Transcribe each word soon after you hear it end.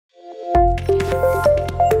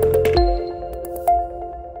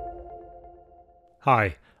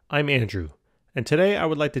Hi, I'm Andrew, and today I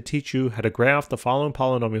would like to teach you how to graph the following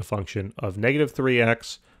polynomial function of negative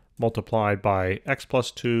 3x multiplied by x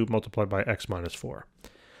plus 2 multiplied by x minus 4.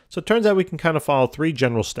 So it turns out we can kind of follow three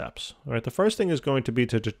general steps. All right, the first thing is going to be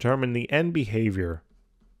to determine the end behavior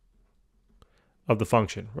of the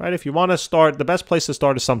function, right? If you want to start, the best place to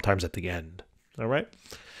start is sometimes at the end, all right?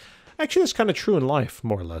 Actually, that's kind of true in life,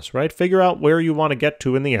 more or less, right? Figure out where you want to get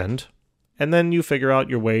to in the end, and then you figure out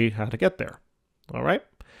your way how to get there, all right?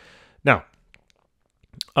 Now,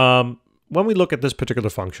 when we look at this particular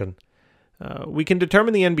function, we can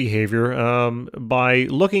determine the end behavior by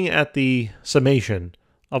looking at the summation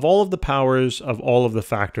of all of the powers of all of the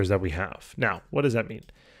factors that we have. Now, what does that mean?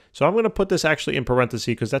 So I'm going to put this actually in parentheses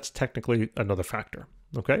because that's technically another factor,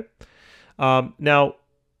 okay? Now,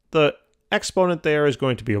 the exponent there is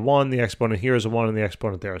going to be a 1, the exponent here is a 1, and the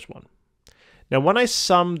exponent there is 1. Now, when I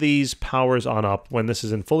sum these powers on up, when this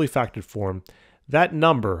is in fully factored form, that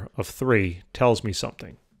number of 3 tells me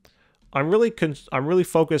something. I'm really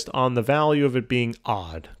focused on the value of it being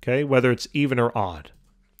odd, okay? Whether it's even or odd.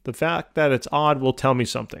 The fact that it's odd will tell me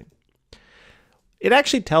something. It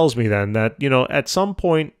actually tells me then that, you know, at some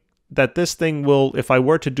point that this thing will, if I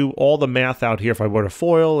were to do all the math out here, if I were to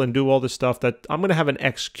FOIL and do all this stuff, that I'm going to have an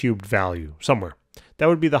x cubed value somewhere. That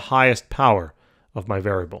would be the highest power of my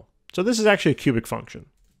variable. So this is actually a cubic function,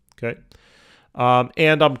 okay?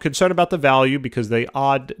 And I'm concerned about the value because the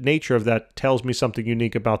odd nature of that tells me something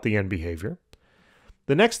unique about the end behavior.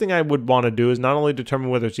 The next thing I would want to do is not only determine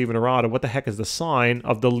whether it's even or odd, or what the heck is the sign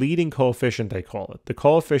of the leading coefficient, they call it. The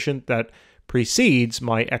coefficient that precedes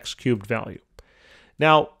my x cubed value.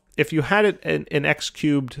 Now, if you had it in x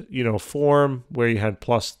cubed, you know, form where you had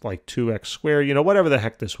plus like 2x squared, you know, whatever the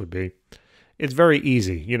heck this would be, it's very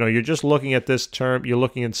easy. You know, you're just looking at this term, you're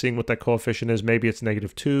looking and seeing what that coefficient is. Maybe it's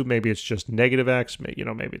 -2, maybe it's just negative x, you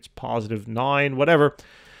know, maybe it's positive 9, whatever.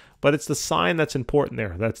 But it's the sign that's important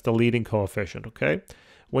there. That's the leading coefficient, okay?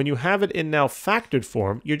 When you have it in now factored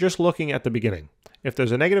form, you're just looking at the beginning. If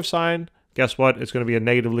there's a negative sign, guess what? It's going to be a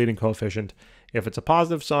negative leading coefficient. If it's a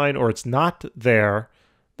positive sign or it's not there,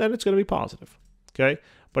 then it's going to be positive, okay?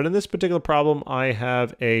 But in this particular problem, I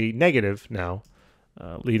have a negative now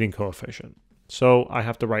leading coefficient. So I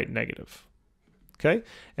have to write negative, okay?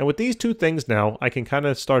 And with these two things now, I can kind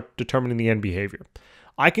of start determining the end behavior.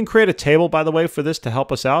 I can create a table, by the way, for this to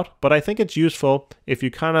help us out, but I think it's useful if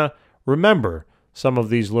you kind of remember some of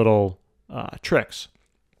these little tricks.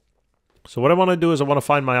 So what I want to do is I want to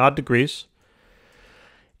find my odd degrees,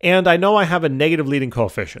 and I know I have a negative leading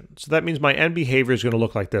coefficient. So that means my end behavior is going to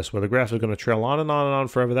look like this, where the graph is going to trail on and on and on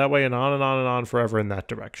forever that way, and on and on and on forever in that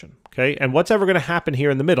direction, okay? And what's ever going to happen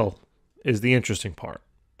here in the middle is the interesting part,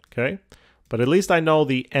 okay? But at least I know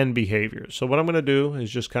the end behavior. So what I'm going to do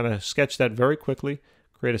is just kind of sketch that very quickly,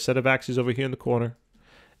 create a set of axes over here in the corner,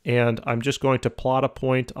 and I'm just going to plot a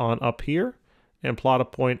point on up here and plot a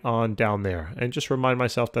point on down there, and just remind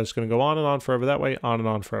myself that it's going to go on and on forever that way, on and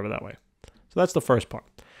on forever that way. So that's the first part.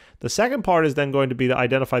 The second part is then going to be to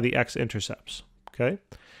identify the x-intercepts, okay?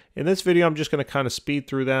 In this video, I'm just going to kind of speed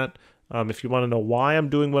through that. If you want to know why I'm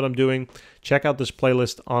doing what I'm doing, check out this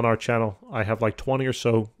playlist on our channel. I have like 20 or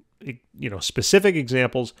so, you know, specific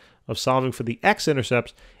examples of solving for the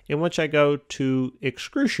x-intercepts in which I go to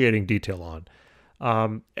excruciating detail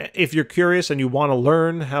on. If you're curious and you want to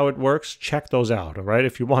learn how it works, check those out, all right?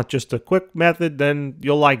 If you want just a quick method, then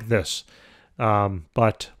you'll like this.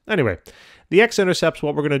 But anyway, the x-intercepts,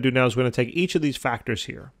 what we're going to do now is we're going to take each of these factors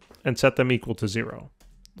here and set them equal to 0.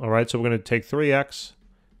 All right, so we're going to take 3x,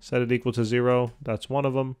 set it equal to 0. That's one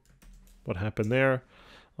of them. What happened there?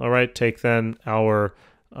 All right, take then our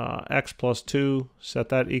x plus 2, set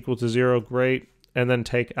that equal to 0. Great. And then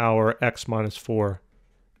take our x minus 4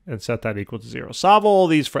 and set that equal to 0. Solve all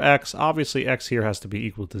these for x. Obviously, x here has to be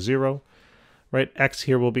equal to 0. Right? X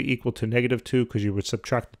here will be equal to -2 because you would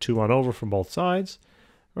subtract the 2 on over from both sides.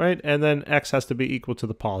 Right? And then x has to be equal to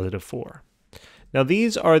the positive 4. Now,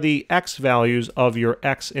 these are the x values of your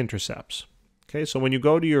x-intercepts. Okay, so when you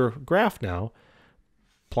go to your graph now,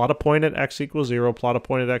 plot a point at x equals 0, plot a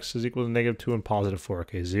point at x is equal to -2 and positive 4.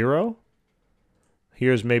 Okay, 0.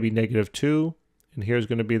 Here's maybe -2, and here's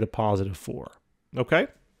going to be the positive 4. Okay,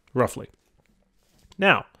 roughly.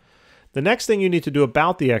 Now, the next thing you need to do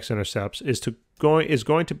about the x-intercepts is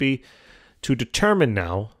going to be to determine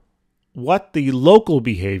now what the local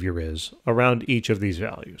behavior is around each of these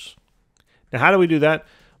values. Now, how do we do that?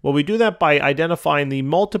 Well, we do that by identifying the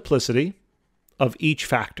multiplicity of each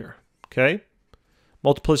factor, okay?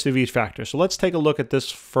 Multiplicity of each factor. So let's take a look at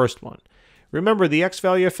this first one. Remember, the x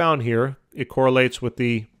value I found here, it correlates with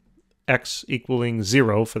the x equaling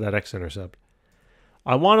 0 for that x-intercept,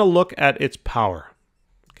 I want to look at its power.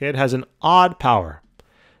 Okay, it has an odd power.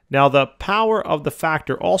 Now, the power of the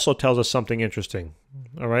factor also tells us something interesting,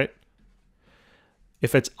 all right?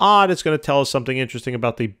 If it's odd, it's going to tell us something interesting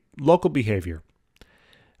about the local behavior.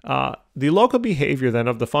 The local behavior, then,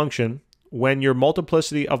 of the function, when your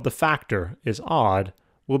multiplicity of the factor is odd,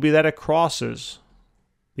 will be that it crosses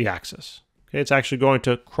the axis. Okay, it's actually going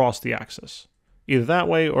to cross the axis. Either that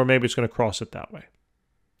way, or maybe it's going to cross it that way.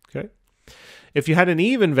 Okay? If you had an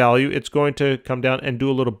even value, it's going to come down and do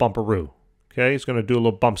a little bumperoo. Okay, it's going to do a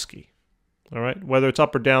little bumpski. All right, whether it's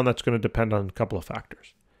up or down, that's going to depend on a couple of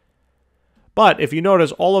factors. But if you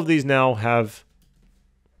notice, all of these now have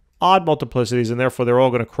odd multiplicities, and therefore they're all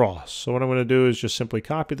going to cross. So what I'm going to do is just simply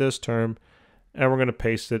copy this term, and we're going to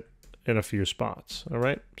paste it in a few spots. All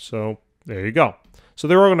right, so there you go. So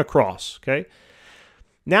they're all going to cross. Okay,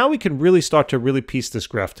 now we can really start to really piece this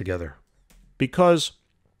graph together, because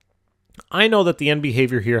I know that the end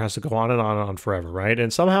behavior here has to go on and on and on forever, right?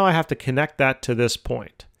 And somehow I have to connect that to this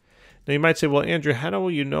point. Now you might say, well, Andrew, how do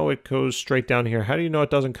you know it goes straight down here? How do you know it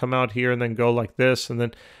doesn't come out here and then go like this? And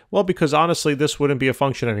then, well, because honestly, this wouldn't be a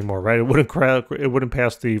function anymore, right? It wouldn't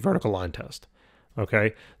pass the vertical line test.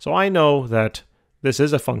 Okay, so I know that this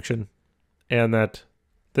is a function and that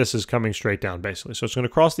this is coming straight down, basically. So it's going to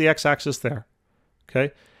cross the x-axis there.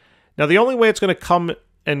 Okay, now the only way it's going to come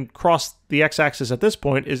and cross the x-axis at this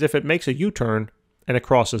point is if it makes a U-turn and it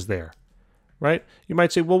crosses there, right? You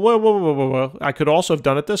might say, well, whoa, I could also have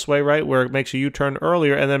done it this way, right, where it makes a U-turn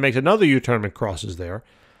earlier and then makes another U-turn and crosses there.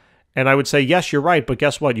 And I would say, yes, you're right, but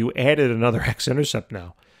guess what? You added another x-intercept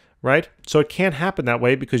now, right? So it can't happen that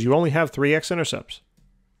way because you only have 3 x-intercepts.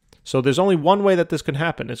 So there's only one way that this can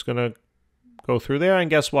happen. It's going to go through there,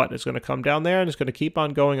 and guess what? It's going to come down there, and it's going to keep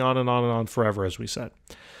on going on and on and on forever, as we said.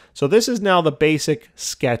 So this is now the basic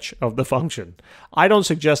sketch of the function. I don't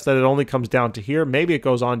suggest that it only comes down to here. Maybe it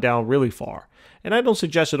goes on down really far. And I don't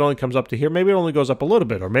suggest it only comes up to here. Maybe it only goes up a little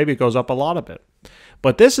bit, or maybe it goes up a lot of bit.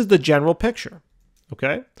 But this is the general picture,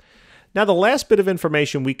 okay? Now the last bit of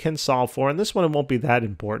information we can solve for, and this one it won't be that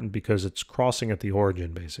important because it's crossing at the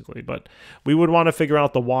origin, basically, but we would want to figure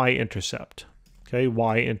out the y-intercept, okay,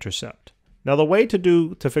 y-intercept. Now the way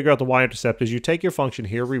to figure out the y-intercept is you take your function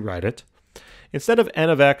here, rewrite it. Instead of n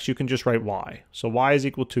of x, you can just write y. So y is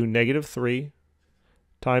equal to -3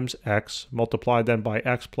 times x, multiplied then by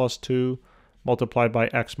x plus 2, multiplied by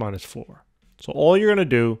x minus 4. So all you're going to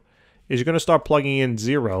do is you're going to start plugging in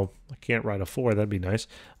 0. I can't write a 4, that'd be nice.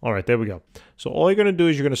 All right, there we go. So all you're going to do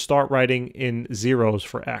is you're going to start writing in zeros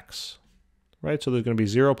for x, right? So there's going to be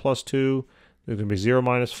 0 plus 2, there's going to be 0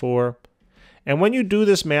 minus 4. And when you do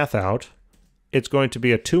this math out, it's going to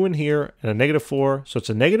be a 2 in here and a -4. So it's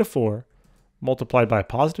a -4 multiplied by a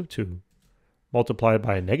positive 2, multiplied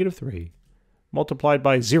by a -3, multiplied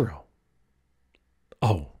by 0.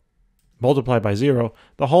 Oh, multiplied by 0.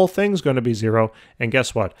 The whole thing's going to be 0. And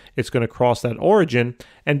guess what? It's going to cross that origin.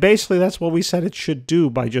 And basically, that's what we said it should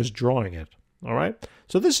do by just drawing it. All right?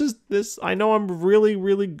 So this. I know I'm really,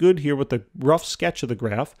 really good here with the rough sketch of the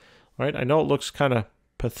graph. All right? I know it looks kind of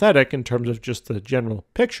pathetic in terms of just the general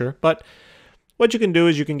picture, but what you can do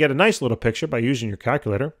is you can get a nice little picture by using your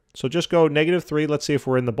calculator. So just go -3. Let's see if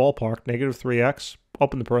we're in the ballpark. -3x,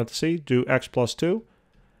 open the parenthesis, do x plus 2.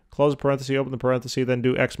 Close the parenthesis, open the parenthesis, then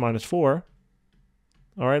do x minus 4.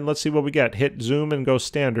 All right, let's see what we get. Hit zoom and go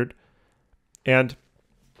standard. And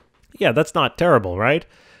yeah, that's not terrible, right?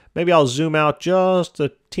 Maybe I'll zoom out just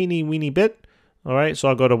a teeny weeny bit. All right, so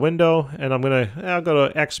I'll go to window and I'll go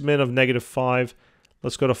to x min of -5.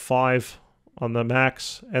 Let's go to 5 on the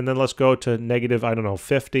max, and then let's go to negative, I don't know,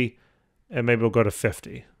 50, and maybe we'll go to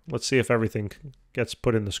 50. Let's see if everything gets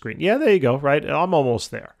put in the screen. Yeah, there you go, right? I'm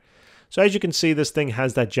almost there. So as you can see, this thing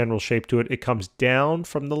has that general shape to it. It comes down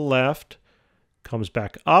from the left, comes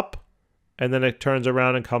back up, and then it turns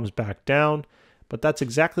around and comes back down. But that's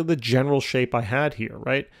exactly the general shape I had here,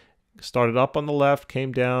 right? Started up on the left,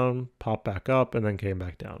 came down, popped back up, and then came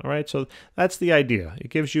back down. All right, so that's the idea. It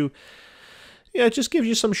gives you, yeah, it just gives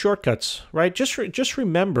you some shortcuts, right? Just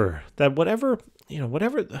remember that whatever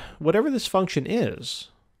this function is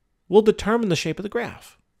will determine the shape of the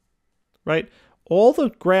graph, right? All the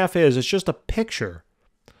graph is just a picture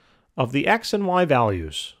of the x and y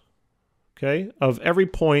values, okay, of every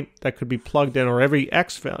point that could be plugged in, or every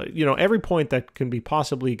x value, every point that can be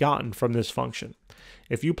possibly gotten from this function.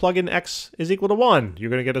 If you plug in x is equal to 1, you're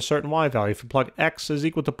going to get a certain y value. If you plug x is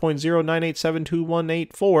equal to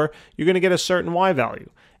 0.098721884, you're going to get a certain y value.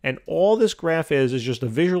 And all this graph is just a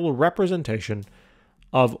visual representation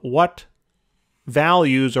of what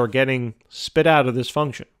values are getting spit out of this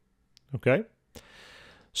function. Okay?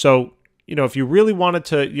 So, if you really wanted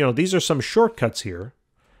to, these are some shortcuts here,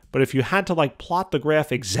 but if you had to like plot the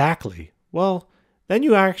graph exactly, well, then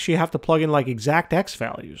you actually have to plug in like exact x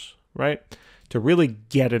values, right? To really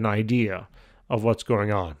get an idea of what's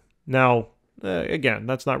going on. Now, again,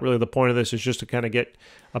 that's not really the point of this. It's just to kind of get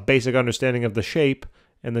a basic understanding of the shape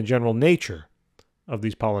and the general nature of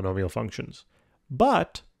these polynomial functions.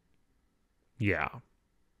 But, yeah,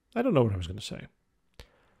 I don't know what I was going to say.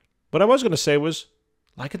 What I was going to say was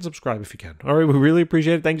like and subscribe if you can. All right, we really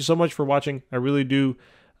appreciate it. Thank you so much for watching. I really do.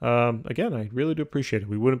 Again, I really do appreciate it.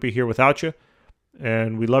 We wouldn't be here without you.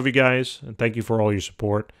 And we love you guys. And thank you for all your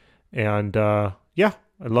support. And yeah,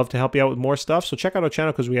 I'd love to help you out with more stuff. So check out our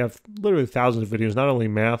channel because we have literally thousands of videos, not only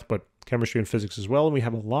math, but chemistry and physics as well. And we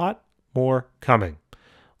have a lot more coming.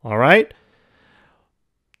 All right?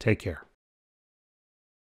 Take care.